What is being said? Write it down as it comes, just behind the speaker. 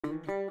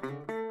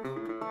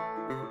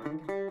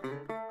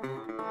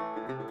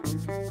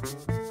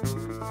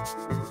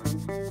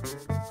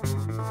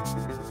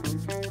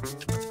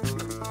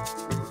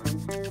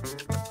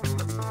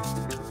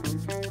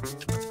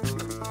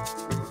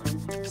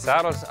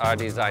Saddles are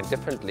designed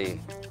differently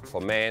for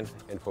men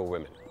and for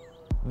women.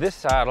 This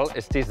saddle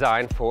is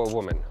designed for a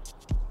woman.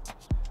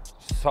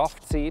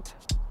 Soft seat,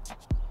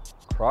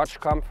 crotch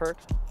comfort,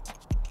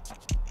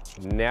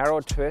 narrow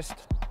twist,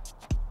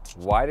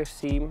 wider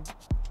seam,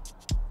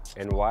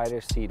 and wider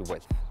seat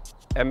width.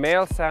 A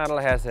male saddle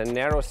has a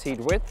narrow seat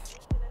width,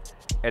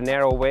 a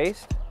narrow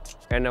waist,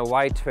 and a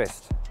wide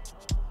twist.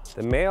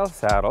 The male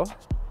saddle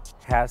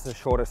has a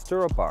shorter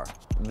stirrup bar.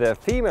 The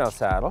female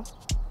saddle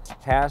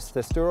has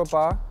the stirrup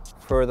bar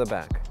further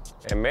back.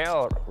 A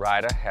male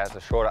rider has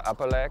a shorter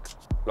upper leg,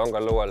 longer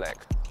lower leg.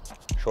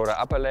 Shorter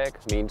upper leg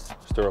means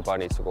stirrup bar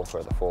needs to go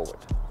further forward.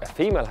 A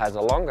female has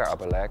a longer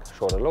upper leg,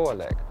 shorter lower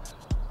leg.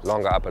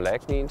 Longer upper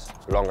leg means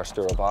longer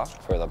stirrup bar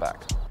further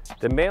back.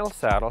 The male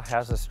saddle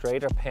has a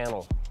straighter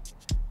panel,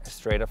 a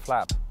straighter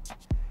flap.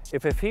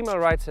 If a female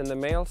rides in the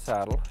male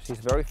saddle, she's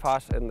very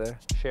fast in the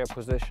chair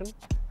position.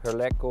 Her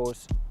leg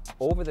goes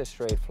over the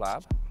straight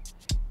flap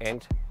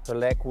and her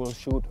leg will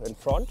shoot in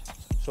front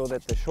so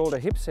that the shoulder,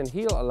 hips and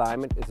heel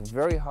alignment is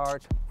very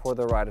hard for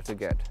the rider to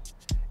get.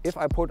 If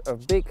I put a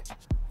big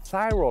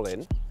thigh roll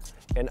in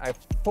and I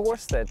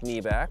force that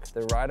knee back,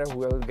 the rider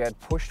will get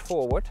pushed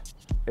forward.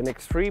 An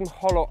extreme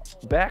hollow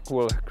back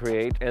will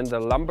create and the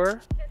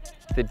lumbar,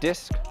 the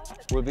disc,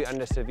 will be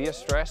under severe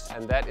stress,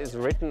 and that is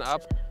written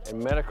up in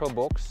medical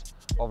books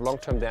of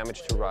long-term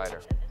damage to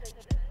rider.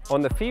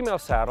 On the female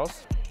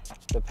saddles,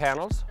 the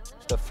panels,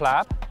 the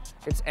flap,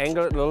 it's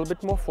angled a little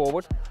bit more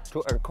forward to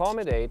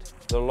accommodate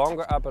the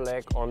longer upper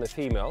leg on the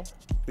female.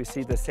 We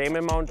see the same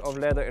amount of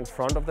leather in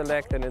front of the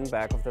leg than in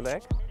back of the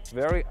leg.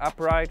 Very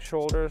upright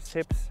shoulders,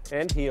 hips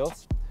and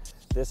heels.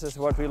 This is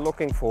what we're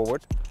looking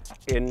forward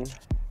in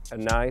a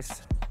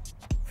nice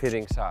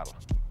fitting saddle.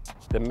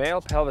 The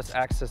male pelvis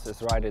axis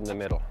is right in the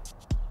middle.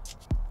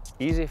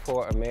 Easy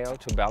for a male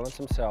to balance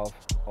himself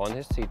on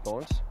his seat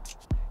bones.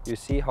 You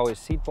see how his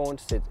seat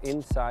bones sit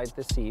inside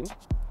the seam.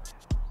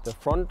 The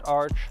front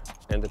arch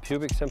and the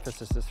pubic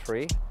symphysis is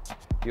free.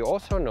 You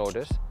also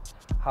notice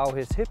how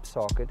his hip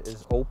socket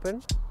is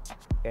open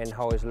and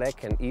how his leg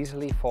can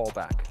easily fall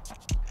back.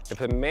 If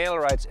a male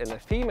rides in a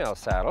female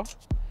saddle,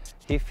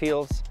 he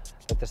feels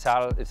that the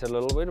saddle is a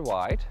little bit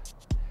wide.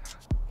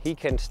 He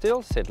can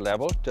still sit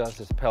level, does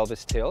his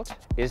pelvis tilt,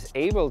 is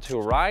able to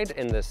ride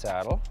in the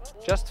saddle,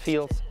 just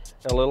feels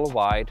a little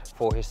wide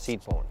for his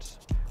seat bones.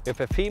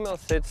 If a female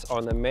sits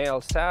on the male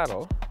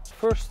saddle,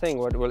 first thing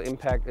what will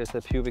impact is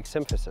the pubic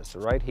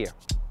symphysis right here.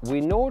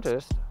 We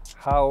noticed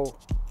how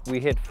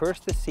we hit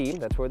first the seam,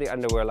 that's where the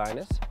underwear line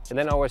is, and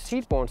then our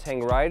seat bones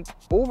hang right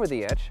over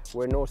the edge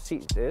where no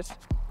seat is.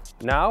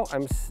 Now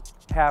I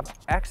have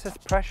axis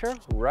pressure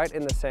right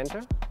in the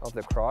center of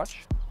the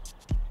crotch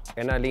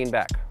and I lean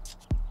back.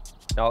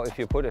 Now if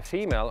you put a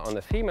female on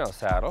the female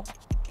saddle,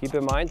 keep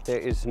in mind there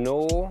is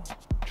no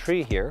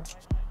tree here.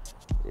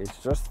 It's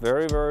just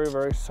very, very,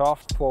 very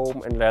soft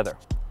foam and leather.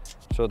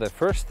 So the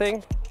first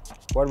thing,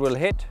 what will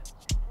hit,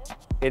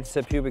 it's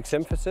the pubic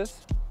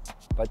symphysis,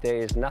 but there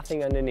is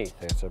nothing underneath.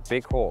 There's a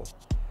big hole.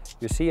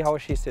 You see how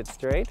she sits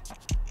straight?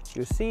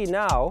 You see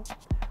now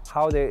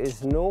how there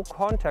is no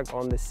contact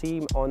on the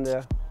seam on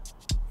the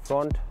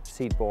front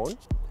seat bone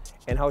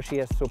and how she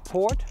has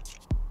support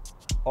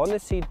on the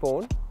seat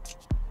bone,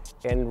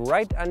 and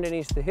right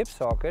underneath the hip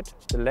socket,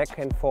 the leg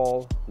can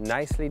fall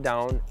nicely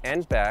down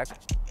and back,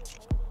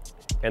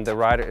 and the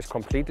rider is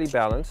completely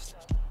balanced.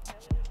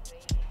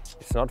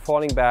 It's not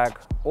falling back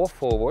or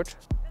forward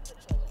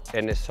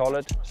and is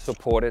solid,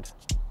 supported,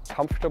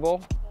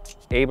 comfortable,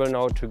 able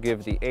now to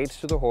give the aids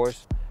to the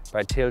horse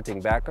by tilting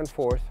back and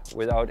forth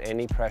without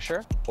any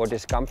pressure or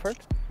discomfort.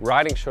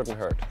 Riding shouldn't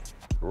hurt.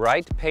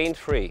 Ride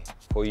pain-free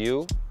for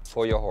you,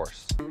 for your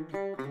horse.